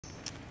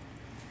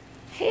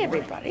Hey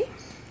everybody.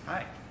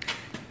 Hi.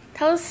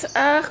 Tell us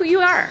who you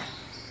are.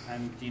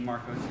 I'm Dean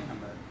Marcosi. I'm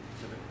the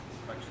exhibit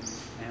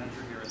collections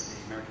manager here at the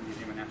American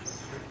Museum of Natural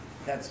History.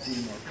 That's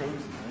Dean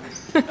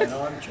Marcosi. And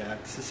I'm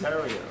Jack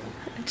Cesario.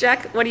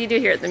 Jack, what do you do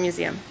here at the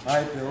museum?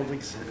 I build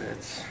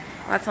exhibits.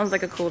 That sounds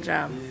like a cool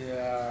job.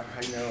 Yeah,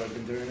 I know. I've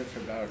been doing it for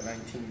about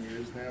 19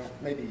 years now.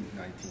 Maybe 19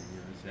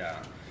 years,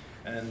 yeah.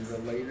 And the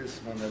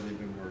latest one that we've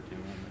been working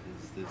on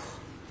is this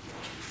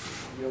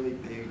really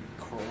big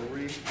coral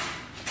reef.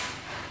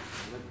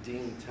 I'll let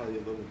Dean tell you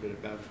a little bit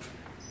about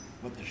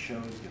what the show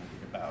is going to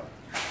be about.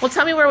 Well,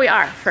 tell me where we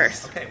are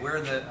first. Okay, we're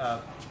in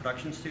the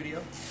production studio,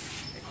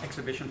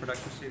 exhibition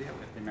production studio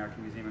at the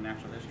American Museum of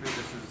Natural History. This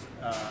is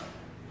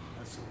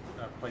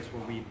a place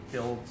where we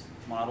build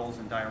models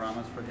and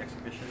dioramas for the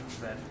exhibitions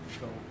that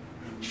go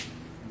in the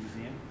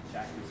museum.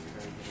 Jack is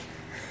very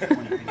good at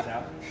pointing things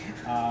out.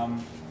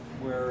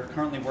 We're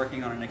currently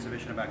working on an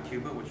exhibition about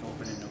Cuba, which will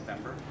open in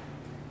November.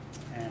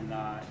 And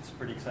it's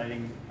pretty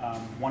exciting.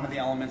 One of the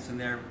elements in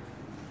there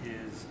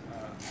is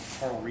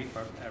coral reef,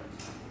 a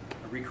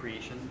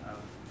recreation of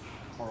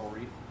coral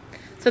reef.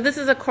 So this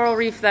is a coral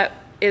reef that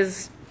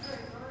is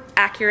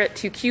accurate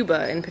to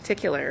Cuba in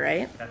particular,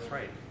 right? That's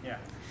right, yeah.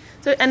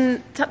 So,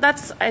 and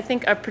that's, I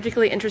think, a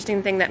particularly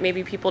interesting thing that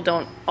maybe people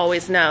don't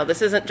always know.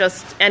 This isn't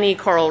just any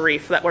coral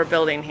reef that we're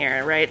building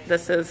here, right?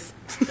 This is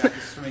Jack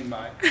is swimming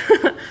by.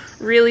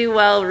 really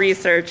well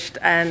researched.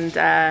 And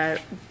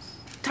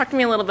talk to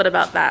me a little bit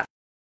about that.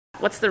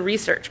 What's the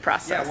research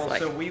process like? like?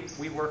 So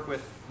we work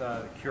with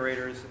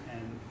curators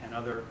and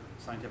other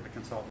scientific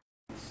consultants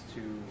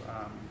to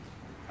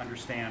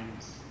understand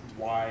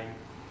why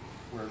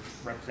we're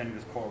representing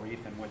this coral reef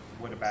and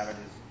what about it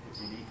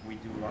is unique. We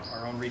do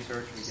our own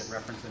research. We get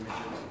reference images.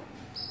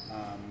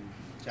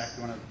 Jack,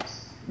 do you want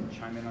to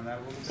chime in on that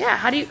a little bit? Yeah,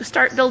 how do you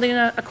start building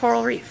a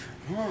coral reef?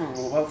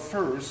 Well,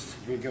 first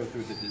we go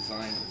through the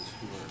designers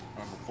who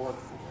are on the fourth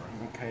floor.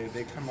 Okay,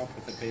 they come up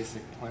with a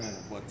basic plan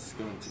of what's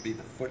going to be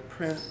the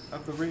footprint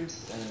of the reef,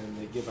 and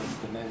they give us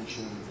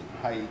dimensions and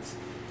heights,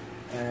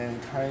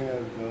 and kind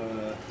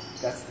of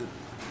that's the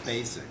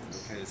basic.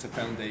 Okay, it's a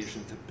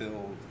foundation to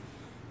build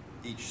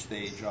each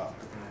stage up,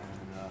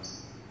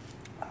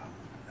 and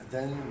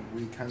then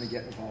we kind of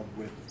get involved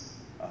with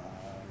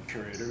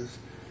curators,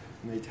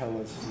 and they tell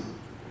us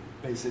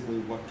basically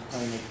what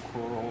kind of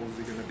corals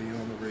are going to be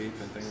on the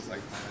reef and things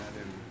like that.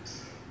 And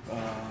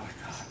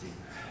God,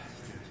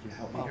 you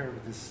help me here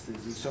with this.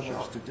 There's so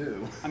much to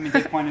do. I mean,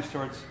 they point us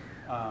towards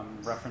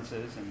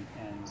references and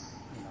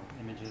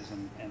images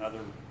and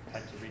other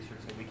types of research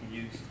that we can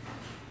use.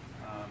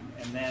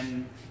 And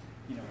then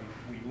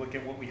we look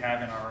at what we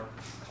have in our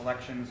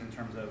collections in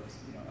terms of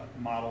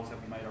models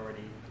that we might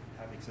already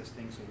have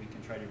existing, so we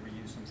can try to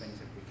reuse some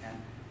things if we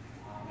can.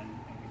 And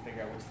we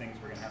figure out which things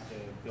we're going to have to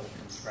build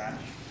from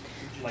scratch.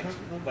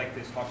 Like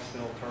this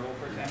hawksbill turtle,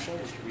 for example,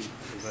 which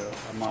is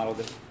a model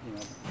that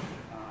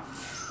I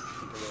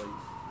think a really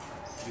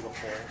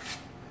beautiful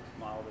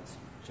model that's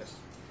just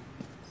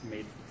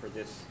made for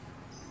this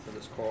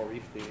coral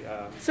reef.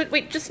 So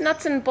wait, just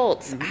nuts and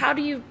bolts. Mm-hmm. How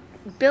do you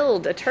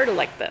build a turtle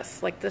like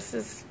this? Like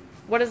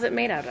what is it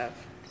made out of?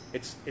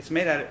 It's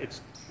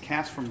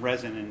cast from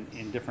resin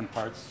in different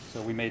parts.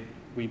 So we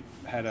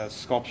had a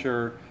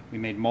sculpture. We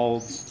made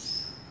molds.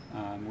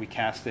 We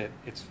cast it.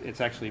 It's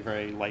actually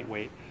very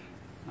lightweight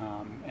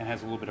and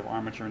has a little bit of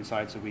armature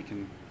inside, so we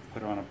can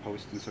put it on a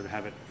post and sort of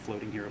have it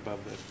floating here above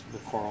the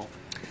coral.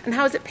 And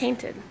how is it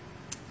painted?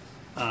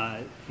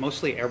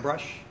 Mostly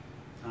airbrush.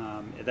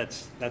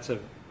 That's a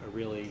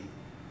really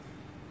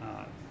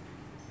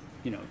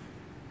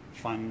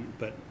fun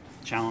but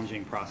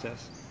challenging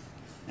process.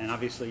 And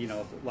obviously,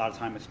 a lot of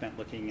time is spent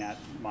looking at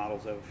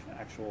models of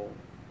actual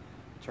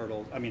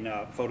turtles. I mean,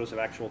 photos of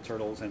actual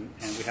turtles, and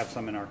we have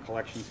some in our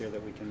collections here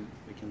that we can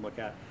look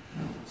at.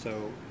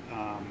 So,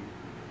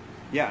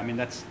 yeah, I mean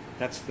that's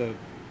the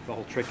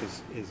whole trick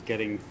is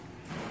getting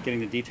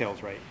the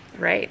details right.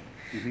 Right.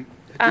 Mm-hmm.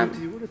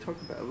 Do you want to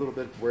talk about a little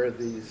bit where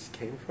these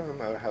came from,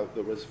 how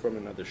there was from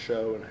another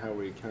show, and how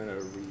we kind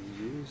of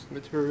reused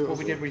materials? Well,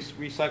 we did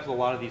recycle a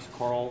lot of these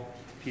coral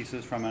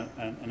pieces from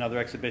another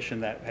exhibition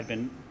that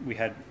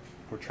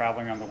we're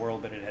traveling around the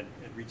world, but it had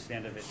reached the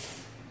end of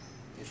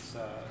its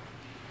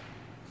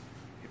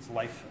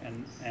life,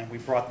 and we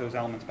brought those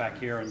elements back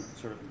here and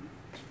sort of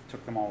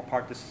took them all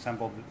apart,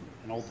 disassembled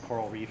an old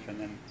coral reef, and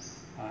then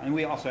and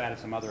we also added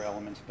some other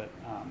elements, but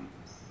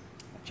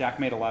Jack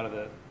made a lot of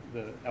the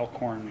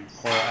elkhorn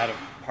coral out of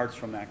parts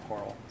from that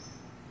coral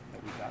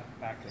that we got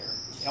back there.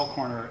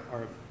 Elkhorn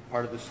are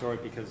part of the story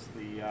because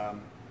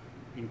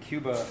in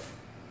Cuba,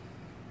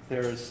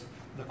 there's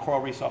the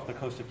coral reefs off the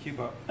coast of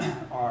Cuba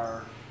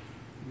are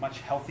much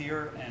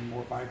healthier and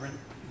more vibrant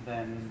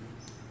than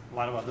a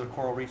lot of other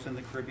coral reefs in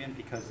the Caribbean,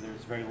 because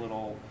there's very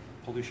little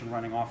pollution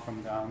running off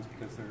from the islands,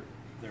 because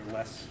there's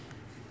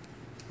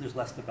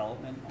less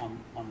development on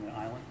the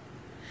island.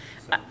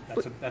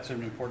 So that's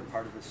an important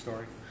part of the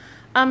story.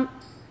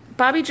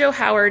 Bobby Joe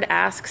Howard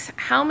asks,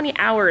 how many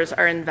hours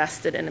are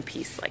invested in a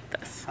piece like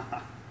this?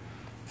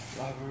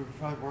 We've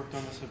probably worked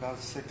on this for about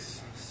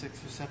six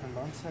or 7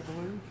 months, I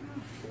believe.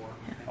 4.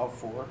 Oh,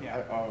 4? Yeah.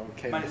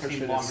 Okay. Might have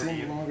seemed It longer to seemed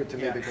you. longer to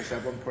me Yeah. because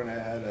at one point I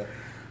had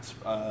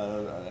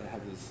I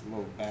had this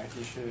little back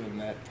issue,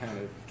 and that kind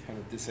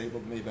of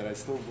disabled me. But I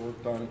still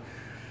worked on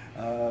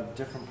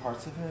different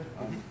parts of it.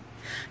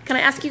 Can I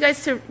ask you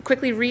guys to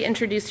quickly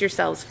reintroduce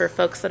yourselves for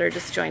folks that are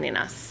just joining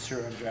us?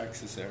 Sure, I'm Jack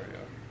Cesario.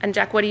 And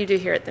Jack, what do you do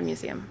here at the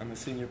museum? I'm a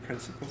senior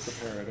principal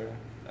preparator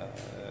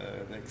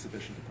at the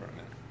exhibition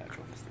department,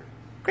 natural history.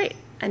 Great.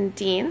 And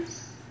Dean?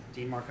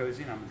 Dean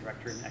Marcosian, I'm a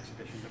director in the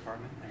exhibition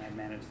department, and I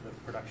manage the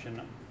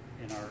production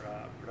in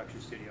our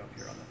production studio up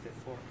here on the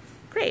 5th floor.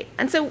 Great.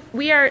 And so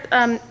we are,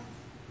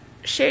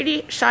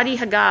 Shadi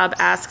Hagab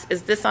asks,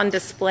 is this on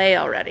display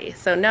already?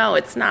 So no,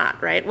 it's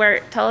not, right?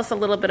 Tell us a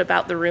little bit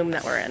about the room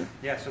that we're in.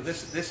 Yeah, so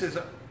this is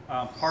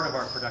part of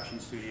our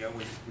production studio.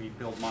 We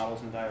build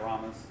models and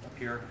dioramas up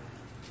here.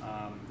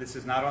 This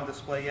is not on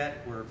display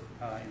yet. We're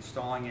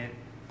installing it.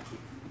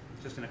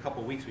 Just in a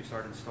couple of weeks, we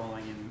start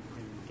installing in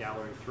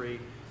Gallery 3.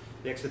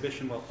 The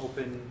exhibition will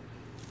open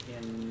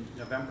in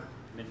November,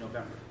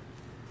 mid-November.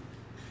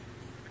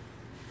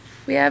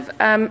 We have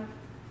a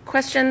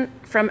question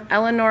from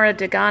Eleonora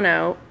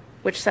Degano,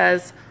 which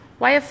says,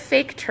 why a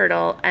fake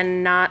turtle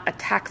and not a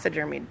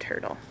taxidermied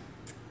turtle?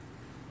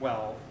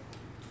 Well,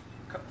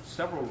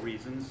 several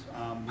reasons.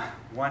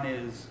 One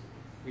is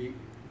a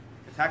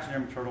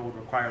taxidermy turtle would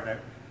require that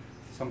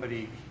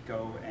somebody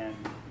go and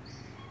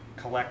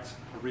collect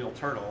a real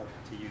turtle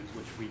to use,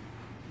 which we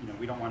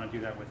don't want to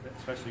do that with,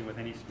 especially with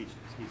any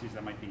species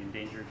that might be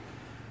endangered,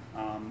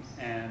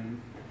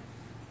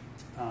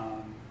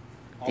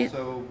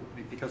 also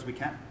because we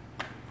can.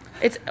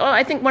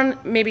 I think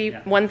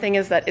one thing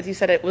is that, as you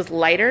said, it was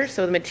lighter,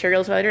 so the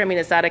material's lighter. I mean,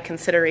 is that a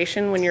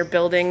consideration when you're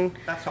building?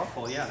 That's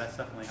helpful. Yeah, that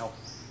definitely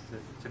helps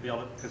to be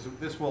able to, because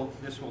this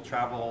will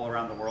travel all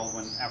around the world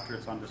after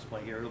it's on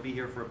display here. It'll be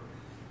here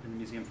in the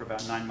museum for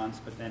about 9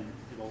 months, but then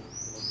it'll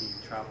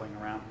be traveling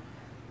around,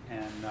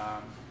 and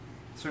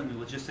certainly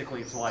logistically,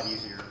 it's a lot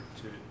easier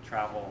to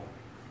travel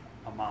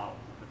a model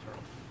of a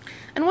turtle.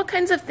 And what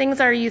kinds of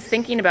things are you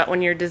thinking about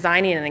when you're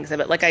designing an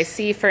exhibit? Like I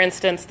see, for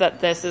instance,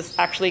 that this is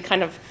actually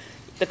kind of,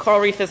 the coral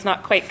reef is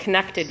not quite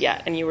connected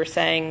yet, and you were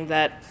saying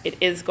that it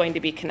is going to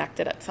be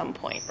connected at some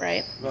point,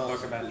 right? Well,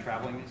 talk about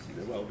traveling these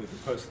things? Well,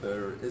 because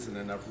there isn't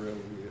enough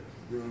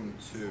room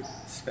to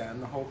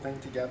span the whole thing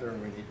together,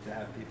 and we need to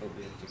have people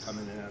be able to come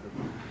in and out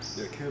of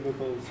their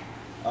cubicles.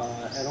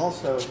 And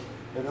also,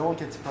 it all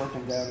gets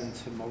broken down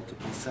into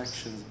multiple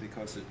sections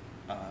because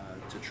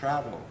to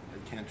travel,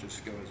 it can't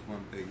just go as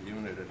one big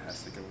unit, it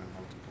has to go in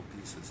multiple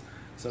pieces.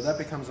 So that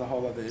becomes a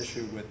whole other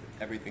issue with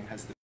everything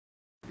has to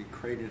be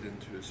crated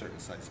into certain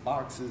size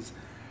boxes.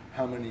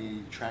 How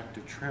many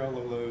tractor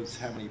trailer loads,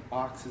 how many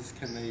boxes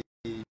can they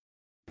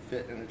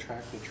fit in a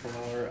tractor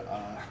trailer?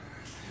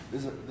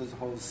 There's a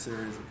whole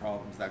series of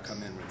problems that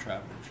come in with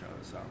traveling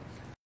shows.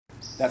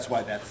 That's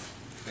why that's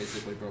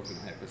basically broken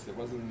in half, because there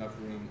wasn't enough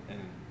room and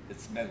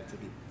it's meant to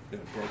be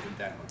broken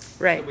down.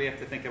 Right. So we have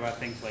to think about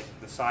things like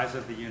the size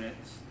of the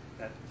units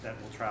that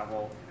will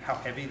travel, how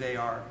heavy they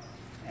are,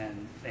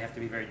 and they have to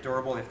be very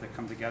durable. They have to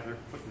come together,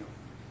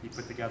 be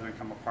put together and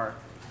come apart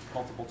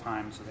multiple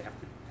times, so they have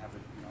to have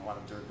a lot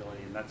of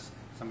durability, and that's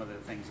some of the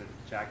things that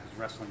Jack is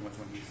wrestling with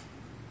when he's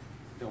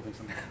building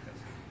something like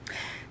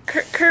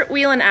this. Kurt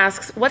Whelan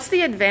asks, what's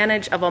the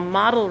advantage of a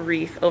model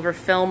reef over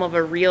film of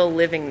a real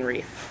living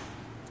reef?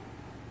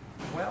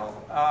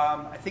 Well,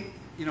 I think,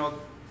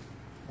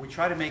 we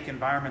try to make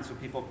environments where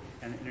people,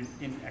 and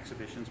in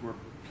exhibitions where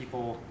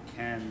people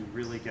can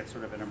really get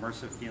sort of an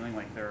immersive feeling,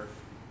 like they're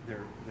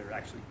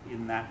actually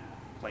in that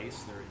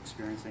place, they're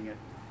experiencing it.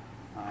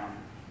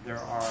 There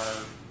are,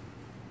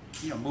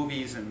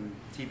 movies and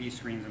TV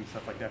screens and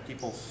stuff like that.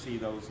 People see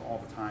those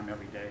all the time,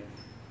 every day.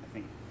 I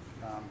think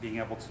being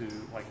able to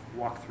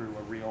walk through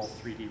a real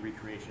 3D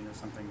recreation is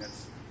something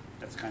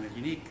that's kind of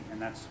unique, and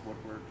that's what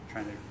we're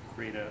trying to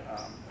create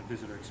a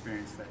visitor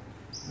experience that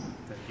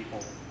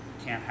people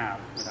can't have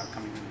without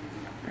coming to the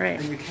museum. Right.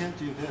 And you can't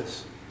do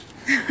this.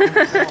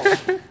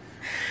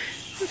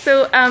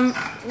 So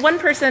one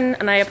person,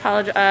 and I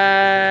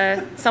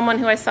apologize, someone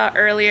who I saw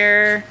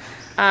earlier,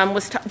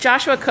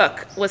 Joshua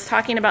Cook was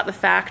talking about the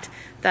fact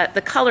that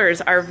the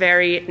colors are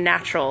very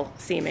natural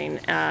seeming.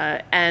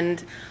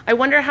 And I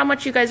wonder how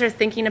much you guys are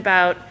thinking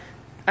about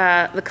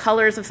the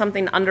colors of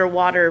something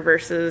underwater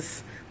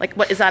versus,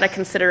 what is that a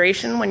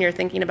consideration when you're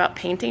thinking about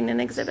painting an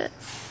exhibit?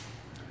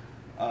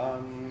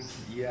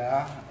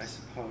 Yeah, I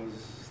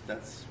suppose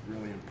that's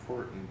really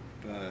important,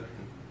 but in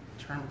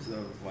terms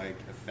of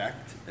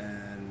effect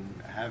and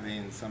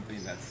having something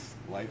that's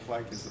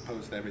lifelike as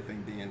opposed to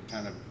everything being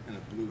kind of in a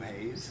blue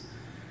haze,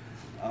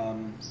 a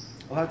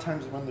lot of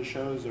times when the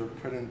shows are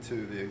put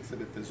into the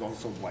exhibit, there's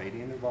also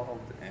lighting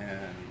involved,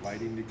 and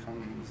lighting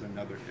becomes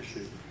another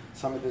issue.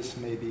 Some of this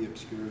may be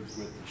obscured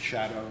with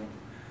shadow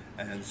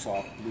and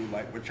soft blue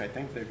light, which I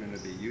think they're going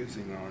to be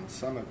using on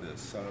some of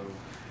this. So,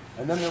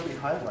 and then there'll be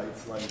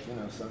highlights like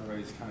sun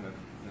rays kind of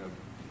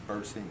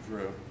bursting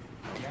through.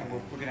 Yeah, we're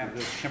going to have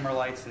those shimmer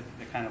lights that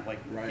kind of like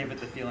Right. give it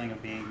the feeling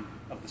of being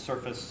of the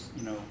surface,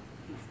 you know,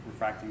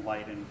 refracting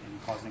light and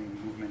causing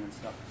movement and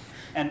stuff.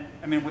 And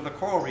I mean, with a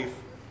coral reef,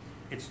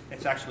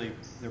 it's actually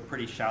they're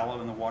pretty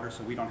shallow in the water,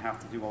 so we don't have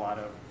to do a lot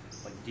of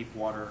like deep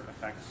water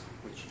effects,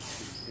 which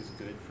is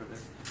good for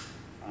this.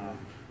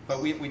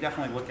 But we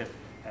definitely look at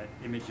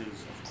images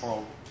of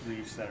coral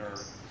reefs that are,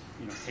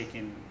 you know,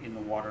 taken in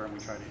the water, and we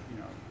try to, you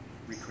know,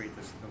 recreate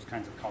those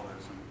kinds of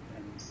colors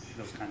and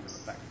those kinds of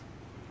effects.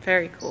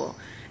 Very cool.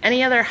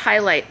 Any other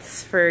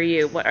highlights for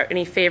you? What are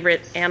any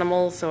favorite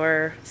animals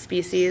or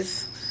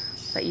species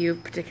that you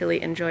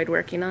particularly enjoyed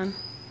working on?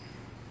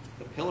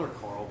 The pillar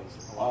coral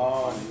was a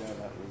lot of fun. Yeah,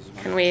 that was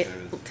one Can of we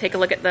those. take a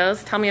look at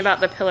those? Tell me about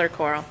the pillar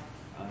coral.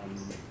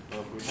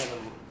 Well, we had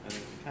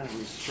a kind of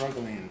was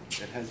struggling.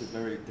 It has a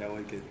very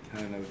delicate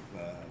kind of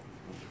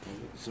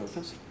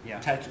surface, Yeah.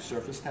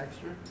 surface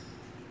texture,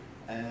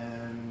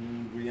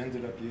 and we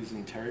ended up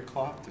using terry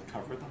cloth to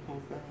cover the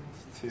whole thing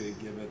to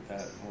give it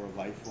that more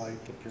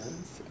lifelike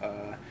appearance.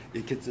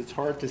 It's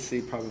hard to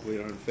see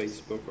probably on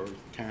Facebook or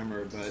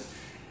camera, but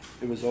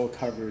it was all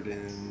covered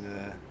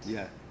in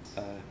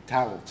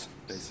towels,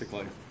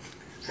 basically.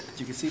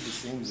 You can see the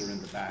seams are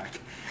in the back,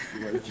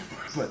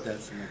 but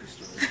that's another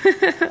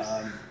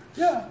story.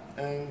 Yeah,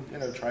 and you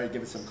know, try to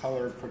give it some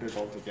color, put it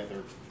all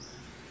together,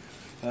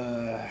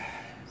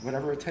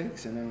 whatever it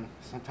takes. And then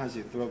sometimes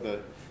you throw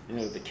the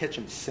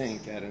kitchen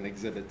sink at an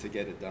exhibit to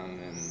get it done,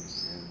 and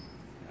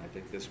I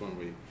think this one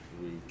we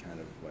kind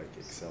of like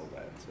excelled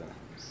at. So.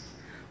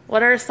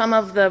 What are some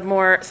of the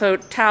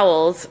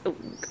towels?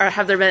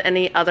 Have there been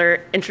any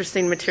other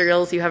interesting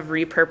materials you have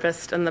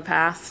repurposed in the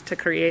past to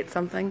create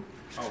something?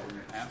 Oh, in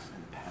the past?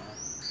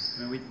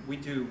 I mean, we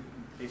do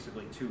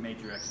basically 2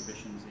 major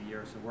exhibitions a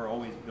year, so we're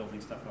always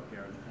building stuff up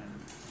here. And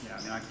yeah,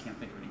 I mean, I can't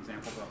think of an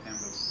example offhand,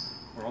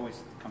 but we're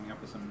always coming up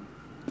with some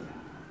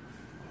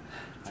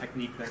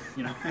technique that,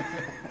 you know.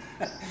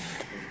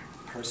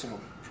 Personal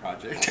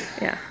project.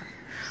 Yeah.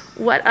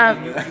 What?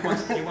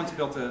 He once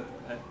built a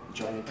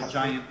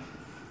giant.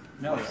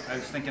 No, I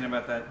was thinking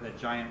about that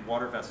giant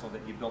water vessel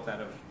that you built out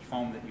of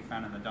foam that you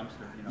found in the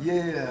dumpster. You know.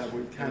 Yeah,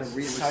 we kind of recycled.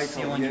 It was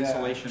ceiling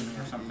insulation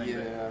or something.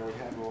 Yeah, we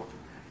have all.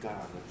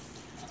 God.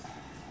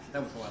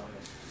 That was a while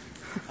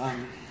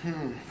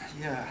ago.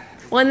 Yeah.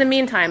 Well, in the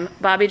meantime,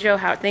 Bobby Joe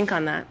Howard, think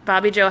on that.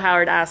 Bobby Joe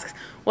Howard asks,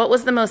 what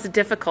was the most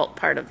difficult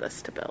part of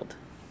this to build?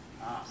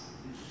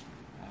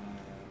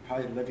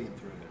 Probably living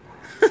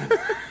through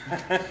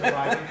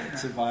it.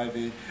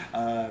 Surviving.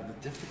 The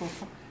difficult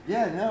part?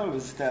 Yeah, no, it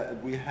was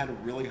that we had a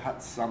really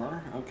hot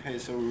summer. Okay,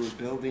 so we were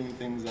building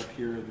things up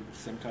here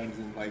sometimes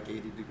in like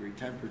 80-degree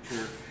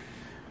temperature.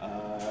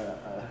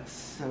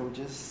 So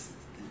just,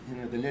 you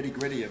know, the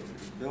nitty-gritty of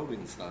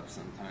building stuff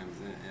sometimes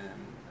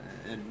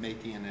and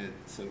making it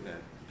so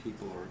that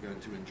people are going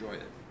to enjoy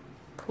it.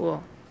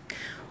 Cool.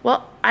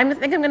 Well, I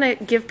think I'm going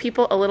to give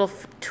people a little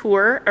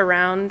tour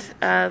around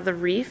the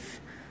reef.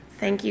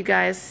 Thank you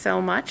guys so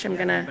much.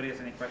 Anybody has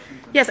any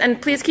questions? Yes, and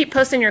please keep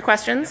posting your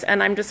questions,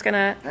 and I'm just going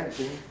to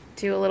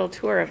do a little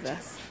tour of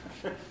this.